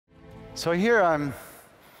So here I'm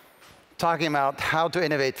talking about how to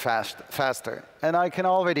innovate faster. And I can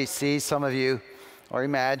already see some of you, or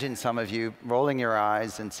imagine some of you, rolling your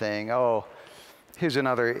eyes and saying, oh, here's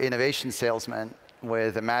another innovation salesman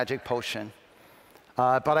with a magic potion.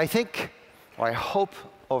 But I think, or I hope,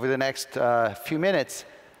 over the next few minutes,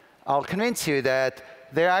 I'll convince you that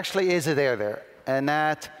there actually is a there, and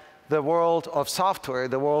that the world of software,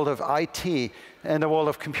 the world of IT, and the world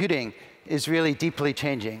of computing is really deeply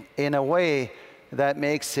changing in a way that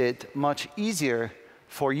makes it much easier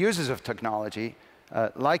for users of technology,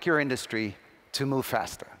 like your industry, to move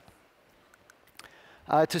faster.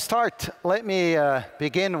 To start, let me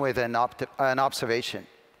begin with an observation.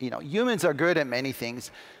 Humans are good at many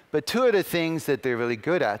things, but two of the things that they're really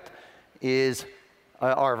good at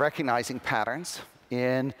are recognizing patterns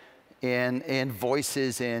in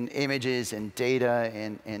voices, in images, in data,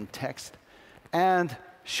 in text, and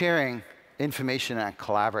sharing information and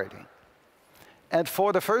collaborating. And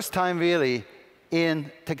for the first time, really,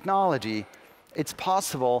 in technology, it's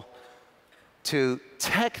possible to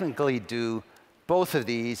technically do both of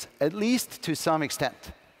these, at least to some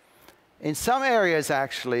extent. In some areas,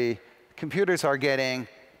 actually, computers are getting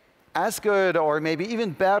as good or maybe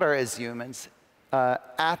even better as humans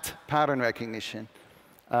at pattern recognition,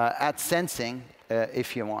 at sensing,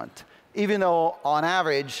 if you want, even though, on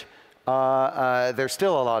average, there's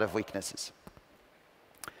still a lot of weaknesses.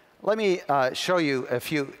 Let me show you a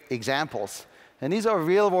few examples. And these are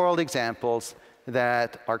real-world examples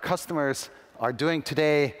that our customers are doing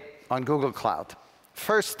today on Google Cloud.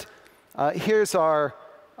 First, here's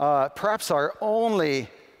perhaps our only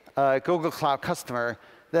Google Cloud customer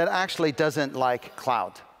that actually doesn't like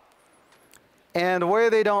cloud. And where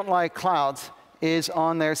they don't like clouds is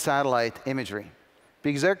on their satellite imagery,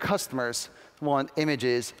 because their customers want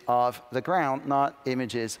images of the ground, not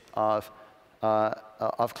images of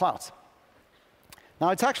clouds. Now,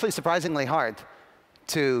 it's actually surprisingly hard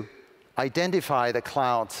to identify the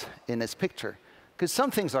clouds in this picture, because some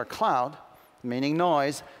things are cloud, meaning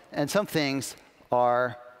noise, and some things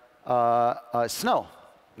are snow,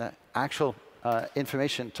 actual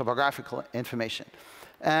information, topographical information.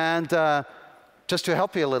 And just to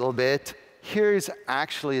help you a little bit, here's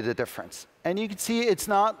actually the difference. And you can see it's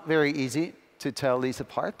not very easy to tell these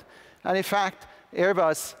apart. And in fact,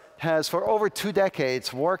 Airbus has, for over 2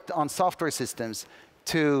 decades, worked on software systems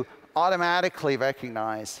to automatically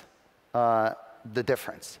recognize the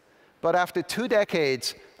difference. But after 2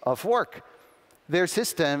 decades of work, their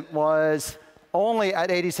system was only at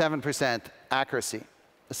 87% accuracy.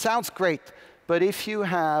 It sounds great, but if you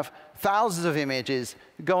have thousands of images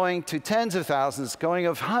going to tens of thousands, going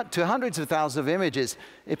to hundreds of thousands of images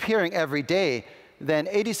appearing every day, then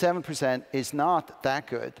 87% is not that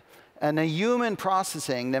good. And the human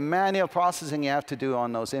processing, the manual processing you have to do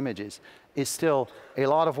on those images is still a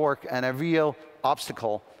lot of work and a real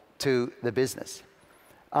obstacle to the business.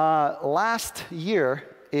 Last year,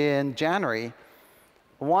 in January,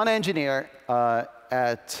 one engineer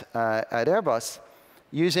at Airbus,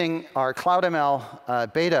 using our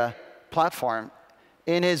CloudML beta platform,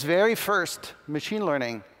 in his very first machine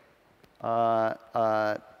learning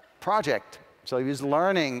project, so he was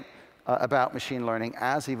learning about machine learning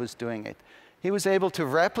as he was doing it, he was able to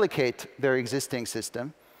replicate their existing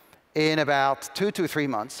system in about 2 to 3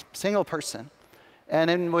 months, single person. And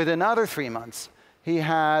then with another 3 months, he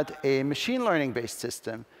had a machine learning-based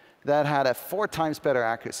system that had a 4 times better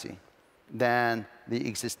accuracy than the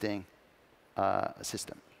existing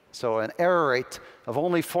system. So an error rate of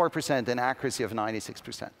only 4% and accuracy of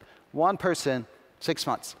 96%. One person, 6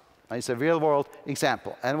 months. It's a real-world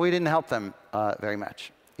example. And we didn't help them very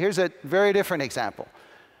much. Here's a very different example.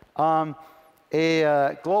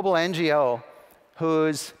 A global NGO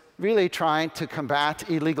who's really trying to combat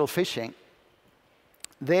illegal fishing,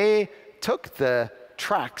 they took the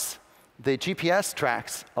tracks, the GPS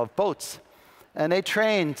tracks of boats, and they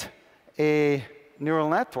trained a neural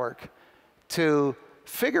network to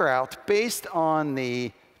figure out, based on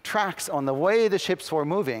the tracks, on the way the ships were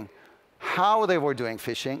moving, how they were doing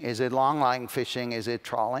fishing. Is it long-line fishing? Is it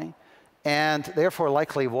trawling? And therefore,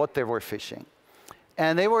 likely what they were fishing.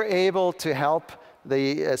 And they were able to help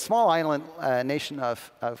the small island nation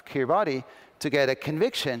of Kiribati to get a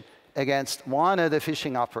conviction against one of the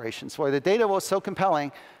fishing operations, where the data was so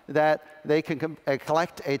compelling that they could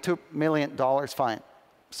collect a $2 million fine.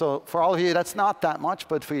 So for all of you, that's not that much,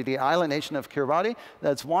 but for the island nation of Kiribati,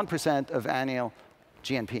 that's 1% of annual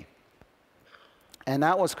GNP. And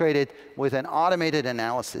that was created with an automated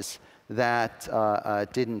analysis that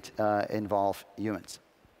didn't involve humans.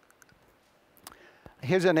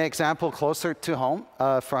 Here's an example closer to home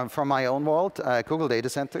from my own world, Google data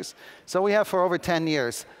centers. So we have for over 10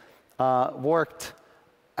 years worked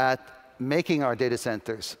at making our data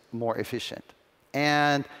centers more efficient.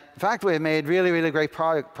 And in fact, we've made really, really great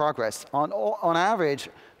progress. On average,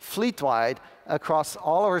 fleet-wide, across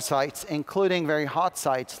all of our sites, including very hot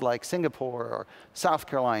sites like Singapore or South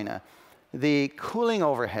Carolina, the cooling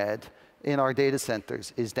overhead in our data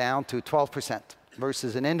centers is down to 12%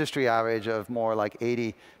 versus an industry average of more like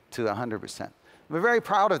 80 to 100%. We're very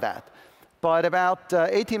proud of that. But about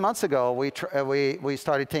 18 months ago, we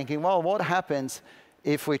started thinking, well, what happens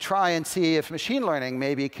if we try and see if machine learning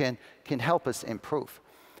maybe can help us improve?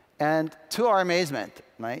 And to our amazement,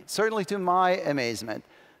 right, certainly to my amazement,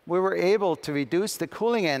 we were able to reduce the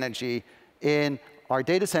cooling energy in our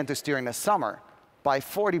data centers during the summer by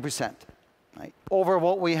 40%, right, over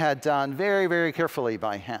what we had done very, very carefully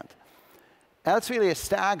by hand. That's really a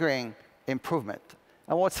staggering improvement.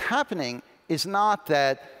 And what's happening is not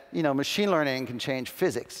that machine learning can change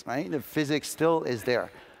physics, right? The physics still is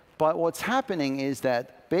there. But what's happening is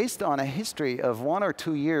that based on a history of 1 or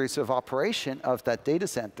 2 years of operation of that data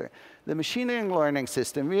center, the machine learning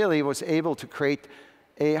system really was able to create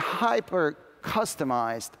a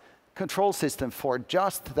hyper-customized control system for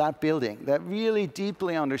just that building that really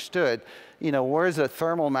deeply understood, where's the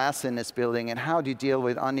thermal mass in this building and how do you deal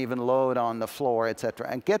with uneven load on the floor, et cetera,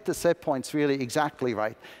 and get the set points really exactly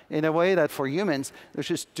right in a way that for humans, there's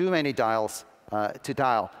just too many dials to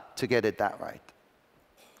dial to get it that right.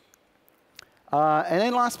 And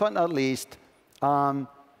then last but not least,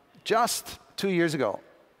 just 2 years ago,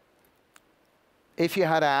 if you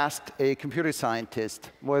had asked a computer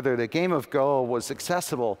scientist whether the game of Go was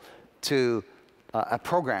accessible to a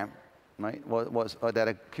program, right, or that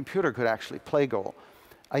a computer could actually play Go,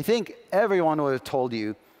 I think everyone would have told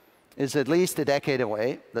you is at least a decade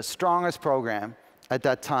away. The strongest program at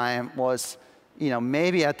that time was,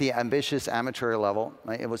 maybe at the ambitious amateur level.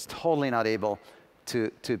 Right? It was totally not able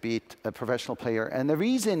to beat a professional player. And the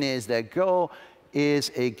reason is that Go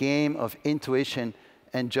is a game of intuition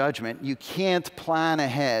and judgment. You can't plan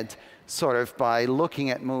ahead sort of by looking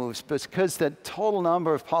at moves, because the total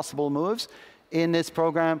number of possible moves in this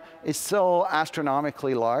program is so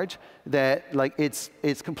astronomically large that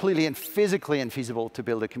it's completely and physically infeasible to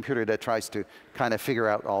build a computer that tries to kind of figure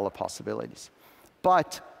out all the possibilities.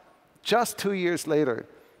 But just 2 years later,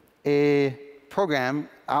 a program,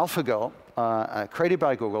 AlphaGo, created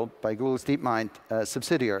by Google's DeepMind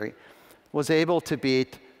subsidiary, was able to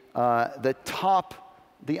beat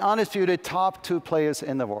the undisputed top 2 players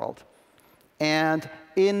in the world. And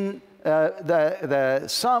in the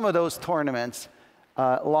sum of those tournaments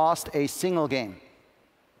lost a single game.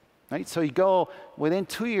 Right? So you go within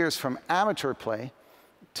 2 years from amateur play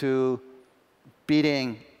to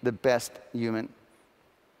beating the best human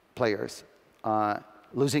players,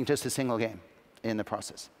 losing just a single game in the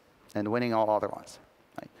process, and winning all other ones.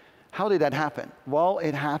 Right? How did that happen? Well,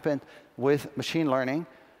 it happened with machine learning.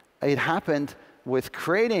 It happened with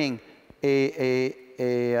creating a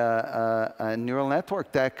neural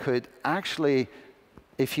network that could actually,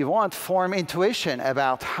 if you want, form intuition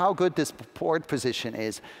about how good this board position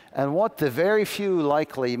is and what the very few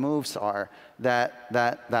likely moves are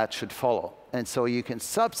that should follow. And so you can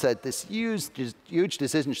subset this huge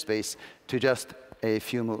decision space to just a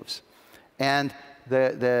few moves. And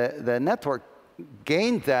the network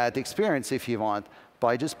gained that experience, if you want,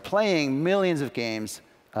 by just playing millions of games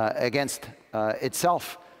against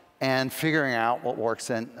itself and figuring out what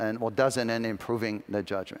works and what doesn't, and improving the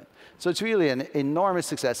judgment. So it's really an enormous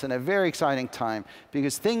success and a very exciting time,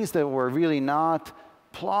 because things that were really not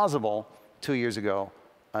plausible 2 years ago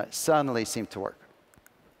suddenly seem to work.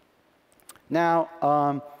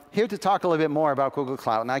 Now, here to talk a little bit more about Google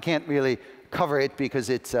Cloud, and I can't really cover it because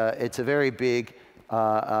it's a very big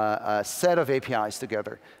set of APIs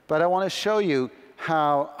together. But I want to show you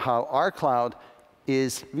how our cloud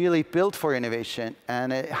is really built for innovation,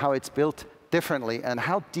 and how it's built differently, and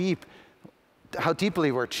how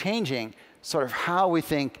deeply we're changing sort of how we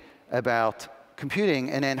think about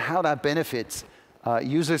computing, and then how that benefits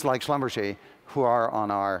users like Schlumberger who are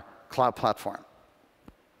on our cloud platform.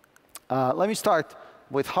 Let me start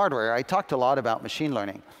with hardware. I talked a lot about machine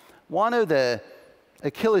learning. One of the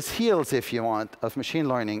Achilles heels, if you want, of machine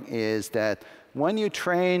learning is that when you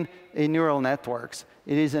train in neural networks,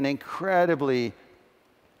 it is an incredibly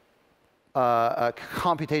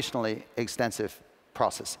computationally extensive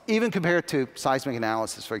process, even compared to seismic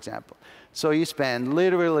analysis, for example. So you spend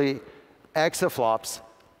literally exaflops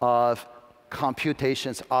of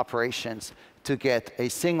computations, operations, to get a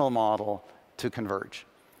single model to converge.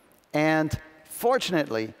 And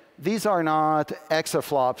fortunately, these are not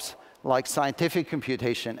exaflops like scientific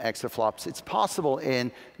computation exaflops. It's possible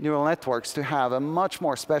in neural networks to have a much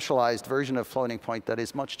more specialized version of floating point that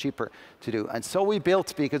is much cheaper to do. And so we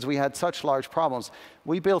built, because we had such large problems,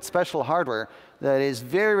 we built special hardware that is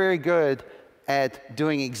very, very good at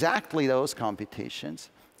doing exactly those computations.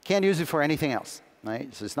 Can't use it for anything else,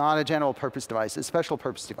 right? So it's not a general purpose device, it's a special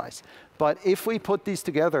purpose device. But if we put these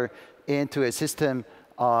together into a system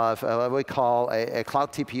of what we call a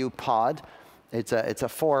cloud TPU pod, it's a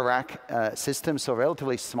 4-rack system, so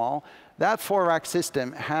relatively small. That 4-rack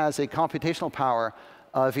system has a computational power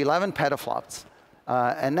of 11 petaflops.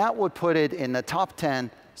 And that would put it in the top 10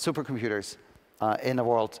 supercomputers in the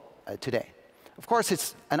world today. Of course,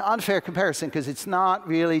 it's an unfair comparison because it's not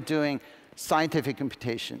really doing scientific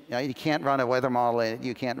computation. You can't run a weather model in it.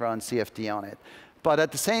 You can't run CFD on it. But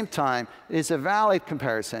at the same time, it is a valid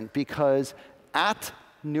comparison because at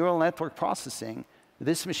neural network processing,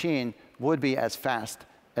 this machine would be as fast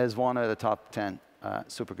as one of the top 10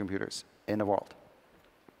 supercomputers in the world.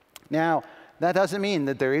 Now, that doesn't mean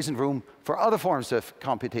that there isn't room for other forms of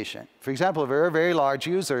computation. For example, a very, very large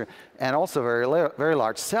user and also a very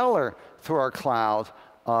large seller through our cloud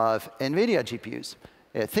of NVIDIA GPUs.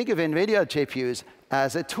 Think of NVIDIA GPUs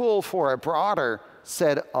as a tool for a broader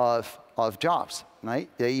set of jobs. Right?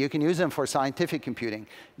 You can use them for scientific computing.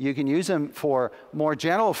 You can use them for more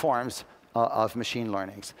general forms of machine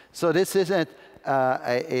learnings. So this isn't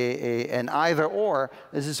an either-or.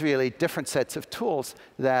 This is really different sets of tools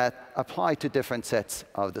that apply to different sets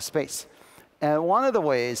of the space. And one of the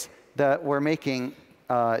ways that we're making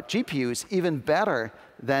GPUs even better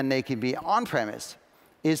than they can be on-premise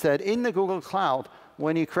is that in the Google Cloud,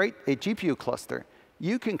 when you create a GPU cluster,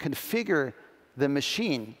 you can configure the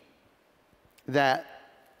machine that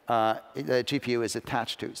the GPU is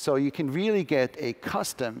attached to. So you can really get a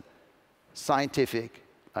custom scientific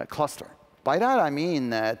cluster. By that, I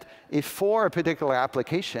mean that if for a particular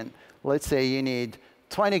application, let's say you need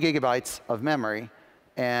 20 gigabytes of memory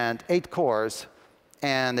and 8 cores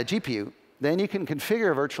and a GPU, then you can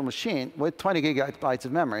configure a virtual machine with 20 gigabytes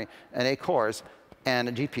of memory and 8 cores and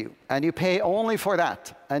a GPU. And you pay only for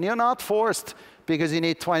that. And you're not forced, because you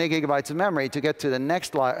need 20 gigabytes of memory to get to the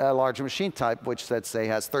next large machine type, which, let's say,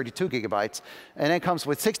 has 32 gigabytes, and it comes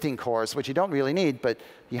with 16 cores, which you don't really need, but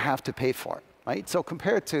you have to pay for it, right? So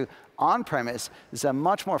compared to on-premise, it's a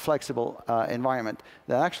much more flexible environment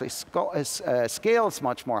that actually scales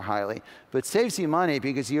much more highly, but saves you money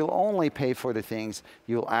because you'll only pay for the things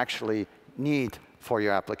you'll actually need for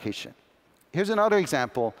your application. Here's another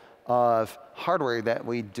example of hardware that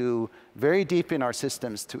we do very deep in our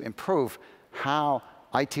systems to improve how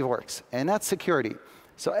IT works, and that's security.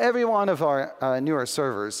 So every one of our newer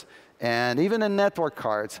servers, and even the network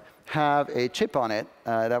cards, have a chip on it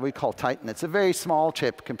that we call Titan. It's a very small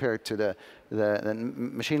chip compared to the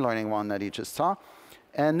machine learning one that you just saw.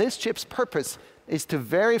 And this chip's purpose is to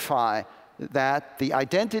verify that the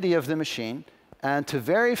identity of the machine and to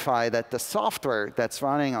verify that the software that's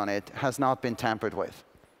running on it has not been tampered with.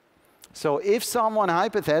 So if someone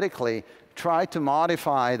hypothetically tried to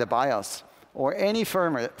modify the BIOS or any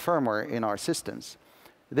firmware in our systems,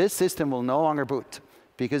 this system will no longer boot,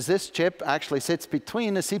 because this chip actually sits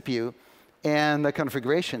between the CPU and the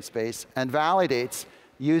configuration space and validates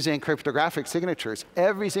using cryptographic signatures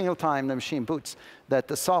every single time the machine boots that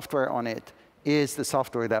the software on it is the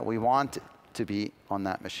software that we want to be on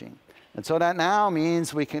that machine. And so that now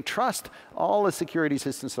means we can trust all the security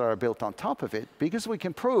systems that are built on top of it, because we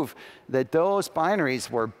can prove that those binaries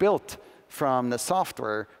were built from the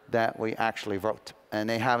software that we actually wrote, and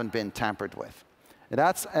they haven't been tampered with. And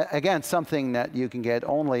that's, again, something that you can get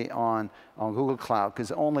only on Google Cloud,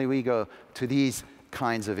 because only we go to these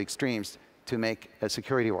kinds of extremes to make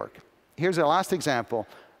security work. Here's a last example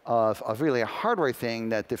of really a hardware thing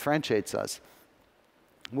that differentiates us.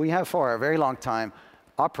 We have, for a very long time,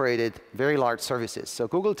 operated very large services. So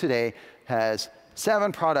Google today has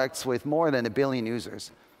 7 products with more than 1 billion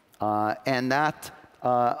users. And that,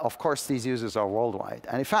 of course, these users are worldwide.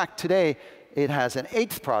 And in fact, today, it has an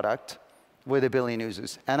 8th product with 1 billion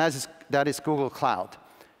users, and that is Google Cloud.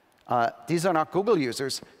 These are not Google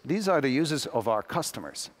users. These are the users of our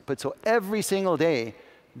customers. But so every single day,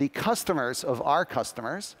 the customers of our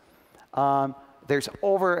customers, there's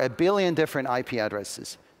over 1 billion different IP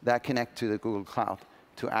addresses that connect to the Google Cloud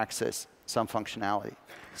to access some functionality.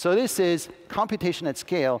 So this is computation at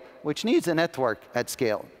scale, which needs a network at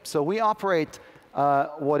scale. So we operate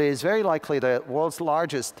what is very likely the world's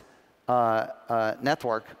largest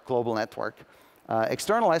network, global network.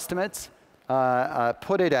 External estimates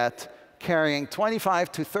put it at carrying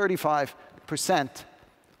 25 to 35%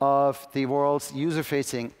 of the world's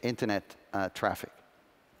user-facing internet traffic.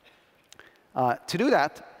 To do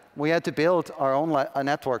that, we had to build our own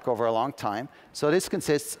network over a long time. So this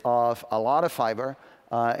consists of a lot of fiber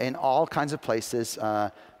in all kinds of places.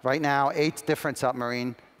 Right now, 8 different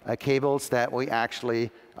submarine cables that we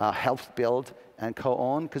actually helped build and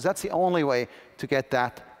co-own, because that's the only way to get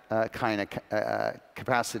that kind of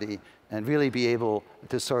capacity and really be able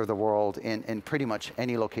to serve the world in pretty much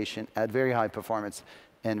any location at very high performance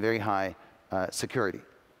and very high security.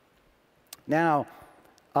 Now,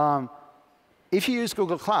 if you use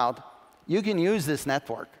Google Cloud, you can use this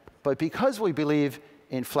network. But because we believe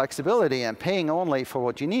in flexibility and paying only for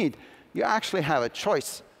what you need, you actually have a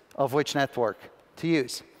choice of which network to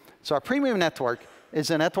use. So our premium network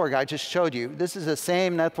is a network I just showed you. This is the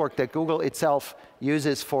same network that Google itself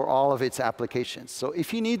uses for all of its applications. So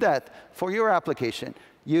if you need that for your application,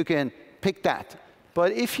 you can pick that.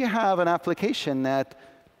 But if you have an application that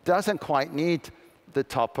doesn't quite need the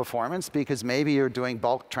top performance, because maybe you're doing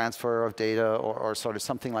bulk transfer of data or sort of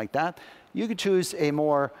something like that, you could choose a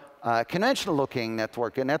more conventional-looking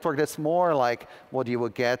network, a network that's more like what you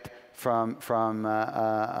would get from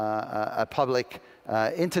a public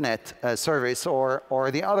internet service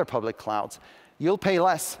or the other public clouds. You'll pay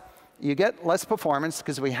less. You get less performance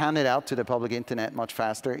because we hand it out to the public internet much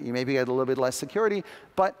faster. You maybe get a little bit less security,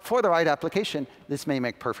 but for the right application, this may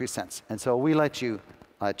make perfect sense. And so we let you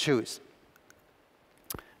choose.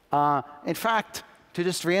 In fact, to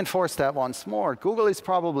just reinforce that once more, Google is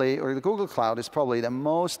probably, or the Google Cloud is probably the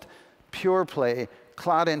most pure play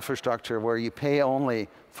cloud infrastructure where you pay only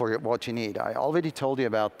for what you need. I already told you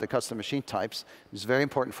about the custom machine types. It's very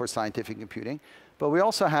important for scientific computing. But we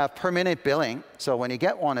also have per minute billing. So when you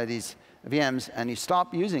get one of these VMs and you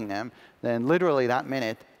stop using them, then literally that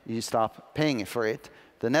minute you stop paying for it.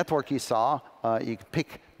 The network you saw, you can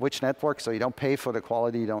pick which network so you don't pay for the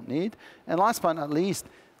quality you don't need. And last but not least,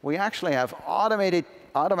 we actually have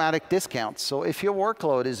automatic discounts. So if your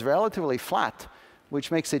workload is relatively flat, which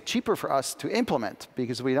makes it cheaper for us to implement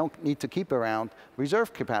because we don't need to keep around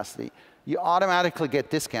reserve capacity, you automatically get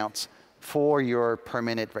discounts for your per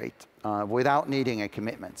minute rate without needing a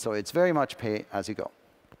commitment. So it's very much pay as you go.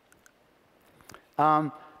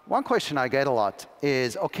 One question I get a lot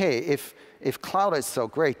is, OK, if cloud is so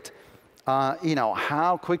great,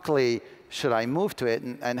 how quickly should I move to it,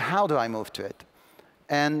 and how do I move to it?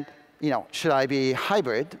 And should I be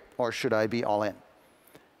hybrid, or should I be all in?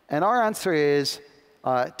 And our answer is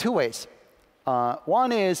 2 ways.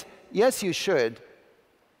 One is, yes, you should,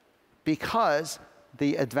 because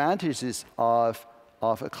the advantages of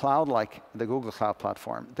a cloud like the Google Cloud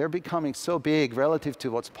Platform, they're becoming so big relative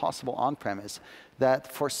to what's possible on-premise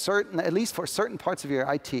that for certain, at least for certain parts of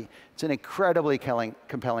your IT, it's an incredibly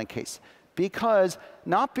compelling case.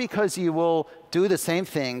 Not because you will do the same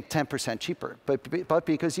thing 10% cheaper, but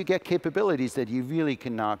because you get capabilities that you really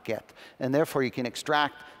cannot get. And therefore, you can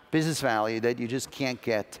extract business value that you just can't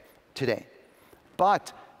get today.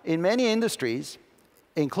 But in many industries,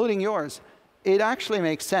 including yours, it actually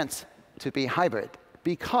makes sense to be hybrid.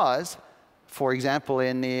 Because, for example,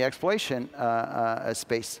 in the exploration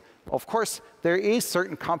space, of course, there is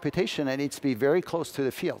certain computation that needs to be very close to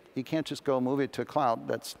the field. You can't just go move it to a cloud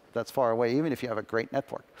that's far away, even if you have a great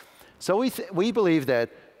network. So we believe that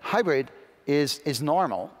hybrid is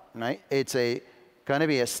normal, right? It's going to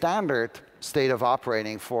be a standard state of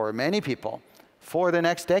operating for many people for the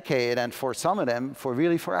next decade, and for some of them, for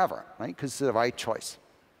really forever, right? Because it's the right choice.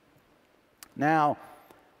 Now,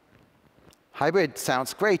 hybrid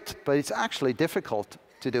sounds great, but it's actually difficult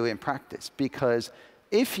to do in practice, because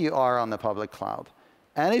if you are on the public cloud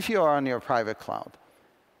and if you are on your private cloud,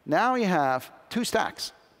 now you have 2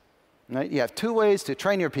 stacks. Right? You have 2 ways to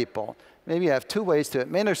train your people. Maybe you have 2 ways to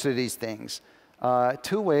administer these things,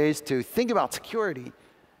 2 ways to think about security.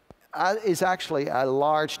 Is actually a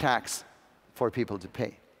large tax for people to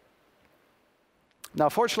pay. Now,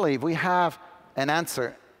 fortunately, we have an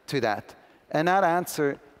answer to that. And that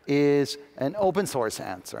answer is an open source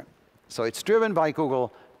answer. So it's driven by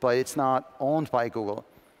Google, but it's not owned by Google.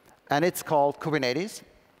 And it's called Kubernetes.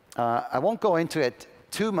 I won't go into it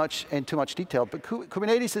too much detail, but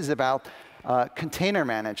Kubernetes is about container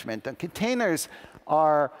management. And containers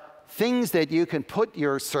are things that you can put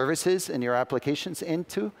your services and your applications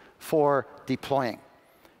into for deploying.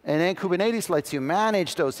 And then Kubernetes lets you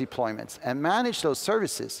manage those deployments and manage those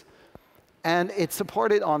services. And it's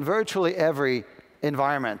supported on virtually every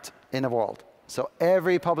environment in the world. So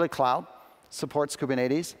every public cloud supports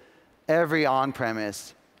Kubernetes. Every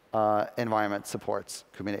on-premise environment supports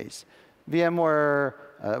Kubernetes. VMware,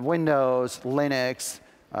 Windows, Linux,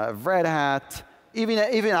 Red Hat, even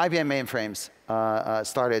IBM mainframes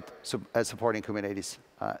started supporting Kubernetes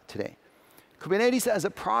today. Kubernetes as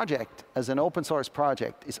a project, as an open source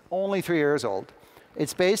project, is only 3 years old.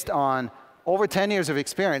 It's based on over 10 years of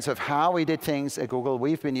experience of how we did things at Google.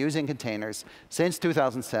 We've been using containers since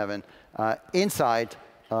 2007 inside,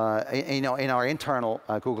 in our internal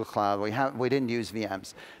Google Cloud. We didn't use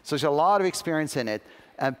VMs. So there's a lot of experience in it.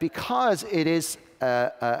 And because it is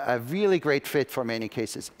a really great fit for many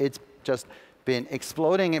cases, it's just been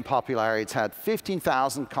exploding in popularity. It's had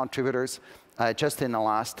 15,000 contributors just in the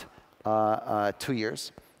last 2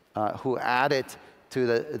 years who added to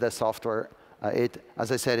the software.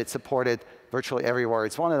 As I said, it's supported virtually everywhere.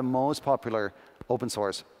 It's one of the most popular open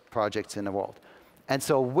source projects in the world. And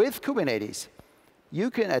so with Kubernetes, you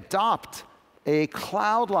can adopt a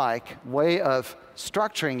cloud-like way of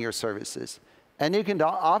structuring your services. And you can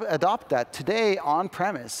adopt that today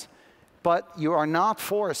on-premise, but you are not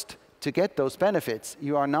forced to get those benefits.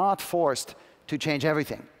 You are not forced to change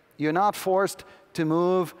everything. You're not forced to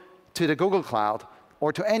move to the Google Cloud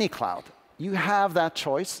or to any cloud. You have that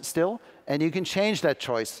choice still, and you can change that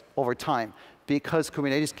choice over time because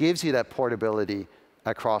Kubernetes gives you that portability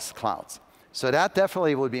across clouds. So that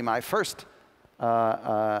definitely would be my first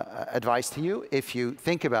advice to you. If you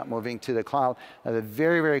think about moving to the cloud, have a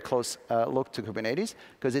very, very close look to Kubernetes,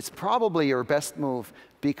 because it's probably your best move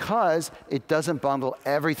because it doesn't bundle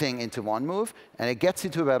everything into one move, and it gets you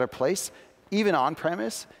to a better place, even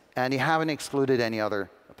on-premise, and you haven't excluded any other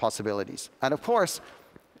possibilities. And of course,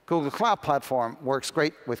 Google Cloud Platform works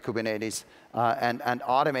great with Kubernetes and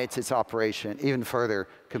automates its operation even further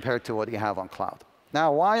compared to what you have on cloud.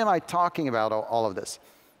 Now, why am I talking about all of this?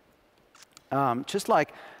 Just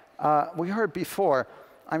like we heard before,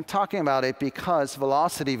 I'm talking about it because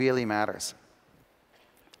velocity really matters.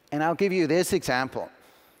 And I'll give you this example.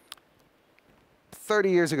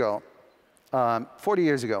 30 years ago, 40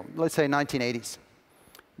 years ago, let's say 1980s,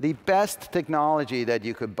 the best technology that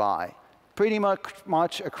you could buy, pretty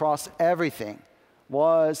much across everything,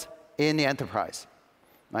 was in the enterprise.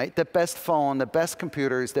 Right? The best phone, the best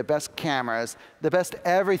computers, the best cameras, the best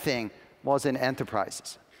everything was in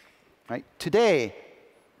enterprises. Right? Today,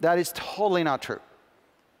 that is totally not true.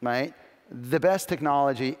 Right? The best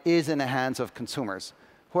technology is in the hands of consumers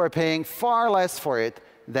who are paying far less for it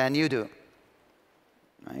than you do.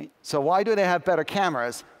 Right? So why do they have better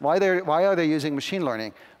cameras? Why are they using machine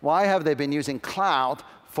learning? Why have they been using cloud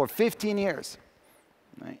for 15 years?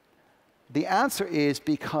 Right? The answer is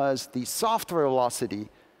because the software velocity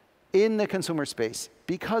in the consumer space,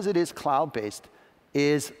 because it is cloud-based,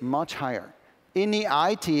 is much higher. In the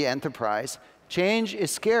IT enterprise, change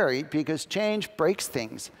is scary because change breaks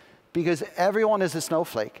things. Because everyone is a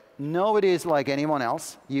snowflake. Nobody is like anyone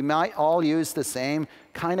else. You might all use the same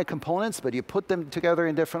kind of components, but you put them together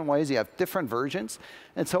in different ways. You have different versions.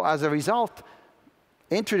 And so as a result,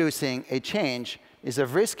 introducing a change is a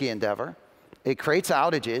risky endeavor. It creates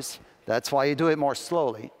outages. That's why you do it more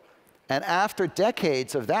slowly. And after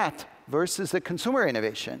decades of that versus the consumer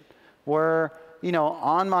innovation, where,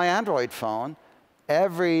 on my Android phone,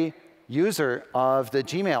 every user of the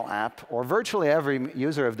Gmail app, or virtually every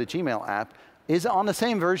user of the Gmail app, is on the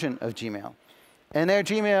same version of Gmail. And their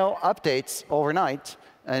Gmail updates overnight,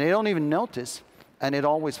 and they don't even notice, and it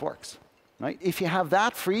always works. Right? If you have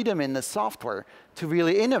that freedom in the software to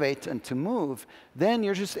really innovate and to move, then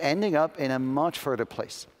you're just ending up in a much further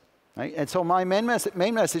place. Right? And so my main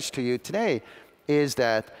message to you today is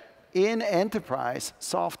that in enterprise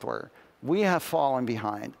software, we have fallen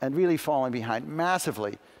behind, and really fallen behind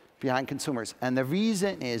massively behind consumers. And the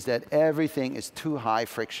reason is that everything is too high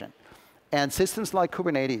friction. And systems like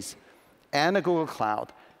Kubernetes and the Google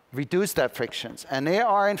Cloud reduce that frictions. And they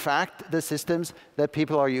are, in fact, the systems that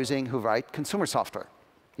people are using who write consumer software,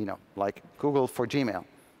 like Google for Gmail,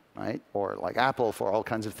 right? Or like Apple for all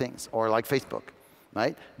kinds of things, or like Facebook,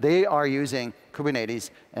 right? They are using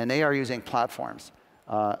Kubernetes, and they are using platforms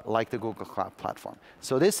like the Google Cloud Platform.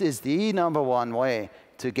 So this is the #1 way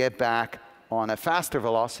to get back on a faster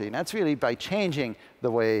velocity, and that's really by changing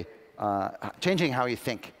the way, changing how you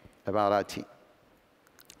think about IT.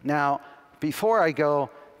 Now, before I go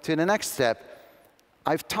to the next step,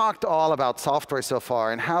 I've talked all about software so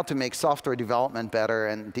far and how to make software development better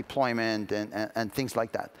and deployment and things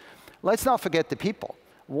like that. Let's not forget the people.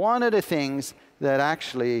 One of the things that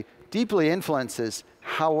actually deeply influences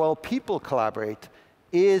how well people collaborate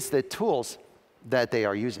is the tools that they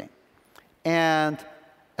are using. And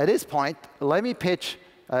at this point, let me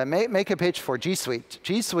make a pitch for G Suite.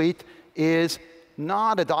 G Suite is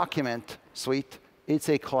not a document suite. It's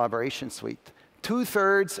a collaboration suite.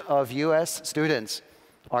 2/3 of US students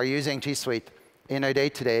are using G Suite in their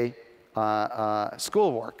day-to-day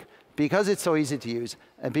schoolwork, because it's so easy to use,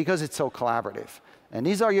 and because it's so collaborative. And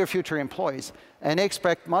these are your future employees, and they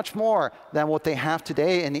expect much more than what they have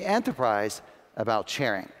today in the enterprise about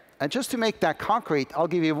sharing. And just to make that concrete, I'll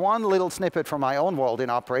give you one little snippet from my own world in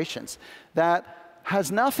operations that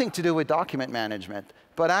has nothing to do with document management,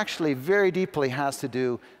 but actually very deeply has to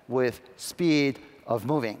do with speed of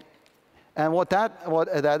moving. And what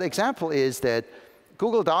that example is that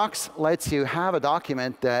Google Docs lets you have a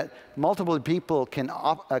document that multiple people can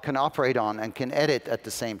operate on and can edit at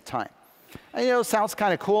the same time. And, you know, sounds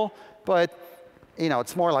kind of cool, but you know,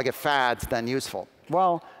 it's more like a fad than useful.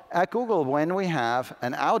 Well, at Google, when we have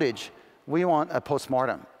an outage, we want a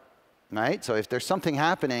postmortem, right? So if there's something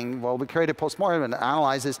happening, well, we create a postmortem and it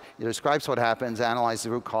analyzes, it describes what happens, analyzes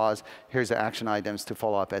the root cause, here's the action items to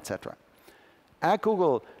follow up, etc. At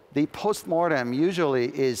Google, the postmortem usually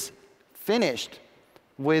is finished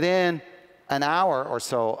within an hour or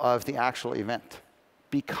so of the actual event.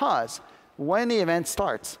 Because when the event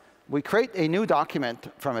starts, we create a new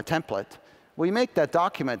document from a template. We make that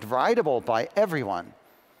document writable by everyone.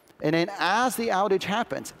 And then as the outage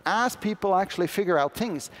happens, as people actually figure out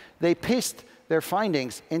things, they paste their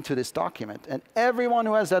findings into this document. And everyone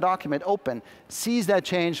who has that document open sees that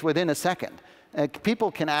change within a second.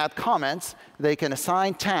 People can add comments, they can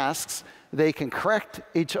assign tasks, they can correct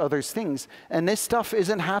each other's things. And this stuff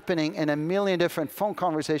isn't happening in a million different phone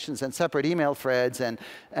conversations and separate email threads, and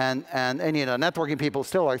you know, networking people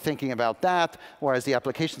still are thinking about that, whereas the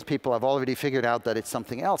applications people have already figured out that it's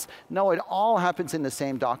something else. No, it all happens in the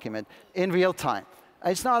same document in real time.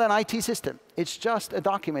 It's not an IT system. It's just a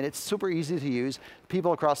document. It's super easy to use.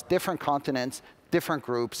 People across different continents, different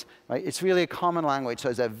groups, right? It's really a common language, so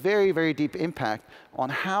it's a very, very deep impact on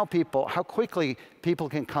how quickly people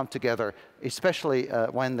can come together, especially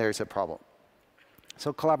when there's a problem.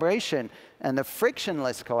 So collaboration and the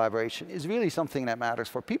frictionless collaboration is really something that matters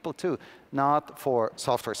for people too, not for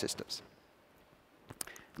software systems.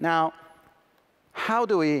 Now, how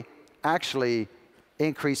do we actually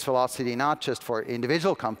increase velocity, not just for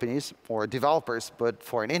individual companies or developers, but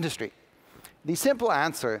for an industry? The simple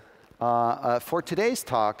answer for today's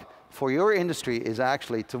talk, for your industry, is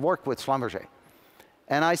actually to work with Schlumberger.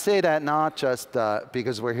 And I say that not just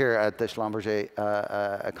because we're here at the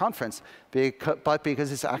Schlumberger conference, but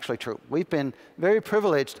because it's actually true. We've been very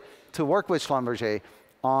privileged to work with Schlumberger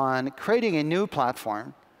on creating a new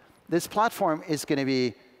platform. This platform is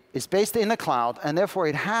based in the cloud, and therefore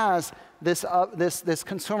it has this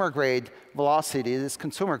consumer-grade velocity, this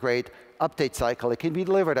consumer-grade update cycle. It can be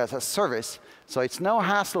delivered as a service, so it's no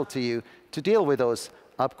hassle to you to deal with those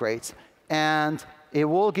upgrades. And it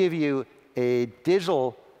will give you a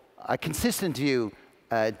consistent view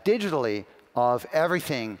digitally of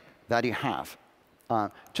everything that you have.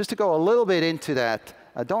 Just to go a little bit into that,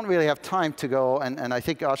 I don't really have time to go, and I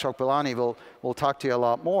think Ashok Bilani will talk to you a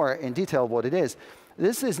lot more in detail what it is.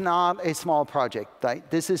 This is not a small project. Right?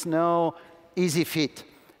 This is no easy feat.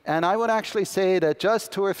 And I would actually say that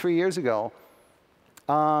just 2 or 3 years ago,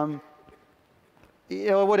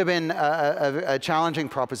 it would have been a challenging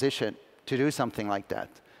proposition to do something like that.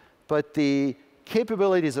 But the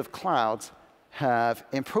capabilities of clouds have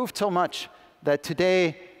improved so much that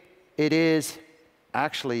today it is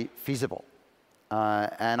actually feasible.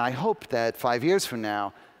 And I hope that 5 years from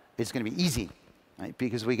now, it's going to be easy, right?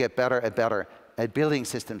 Because we get better and better at building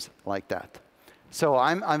systems like that. So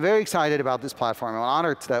I'm very excited about this platform. I'm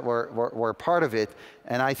honored that we're part of it.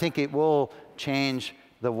 And I think it will change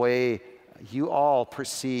the way you all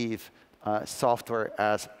perceive software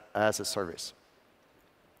as a service.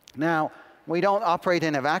 Now, we don't operate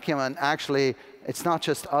in a vacuum. And actually, it's not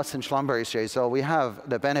just us and Schlumberger. So we have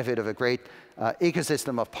the benefit of a great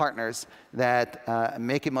ecosystem of partners that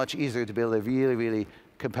make it much easier to build a really, really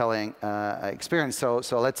compelling experience. So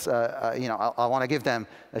let's, you know, I want to give them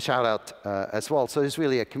a shout out as well. So it's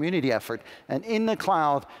really a community effort. And in the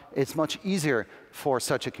cloud, it's much easier for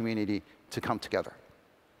such a community to come together.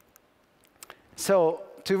 So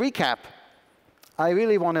to recap, I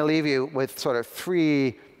really want to leave you with sort of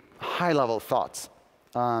 3 high-level thoughts.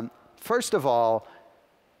 First of all,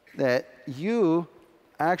 that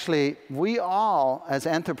we all, as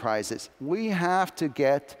enterprises, we have to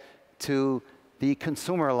get to the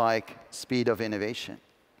consumer-like speed of innovation,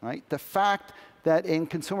 right? The fact that in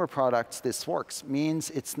consumer products this works means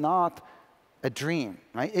it's not a dream,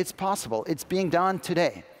 right? It's possible. It's being done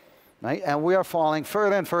today, right? And we are falling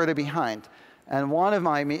further and further behind. And one of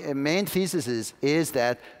my main theses is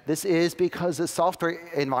that this is because the software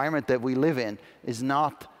environment that we live in is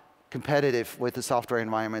not competitive with the software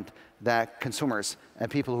environment that consumers and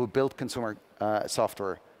people who build consumer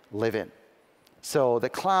software live in. So the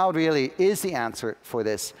cloud really is the answer for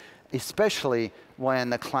this, especially when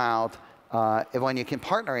the cloud, when you can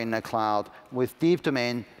partner in the cloud with deep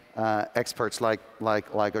domain experts like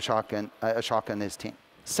Ashok and his team.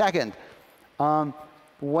 Second,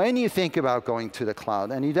 when you think about going to the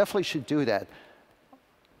cloud, and you definitely should do that,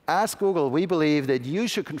 as Google, we believe that you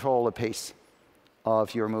should control the pace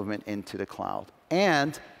of your movement into the cloud.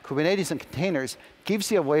 And Kubernetes and containers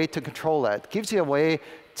gives you a way to control that, gives you a way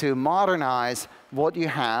to modernize what you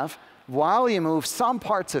have while you move some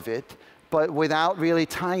parts of it, but without really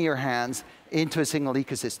tying your hands into a single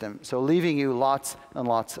ecosystem, so leaving you lots and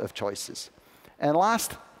lots of choices. And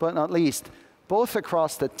last but not least, both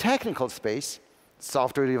across the technical space,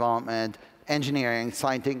 software development, engineering,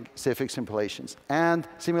 scientific simulations, and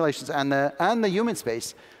the human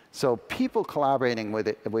space, so people collaborating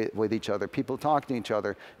with each other, people talking to each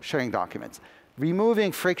other, sharing documents.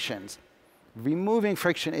 Removing frictions. Removing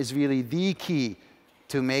friction is really the key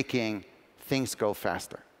to making things go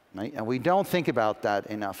faster. Right? And we don't think about that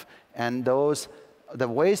enough. And the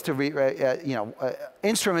ways to,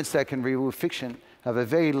 instruments that can remove friction have a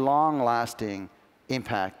very long-lasting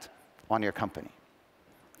impact on your company.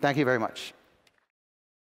 Thank you very much.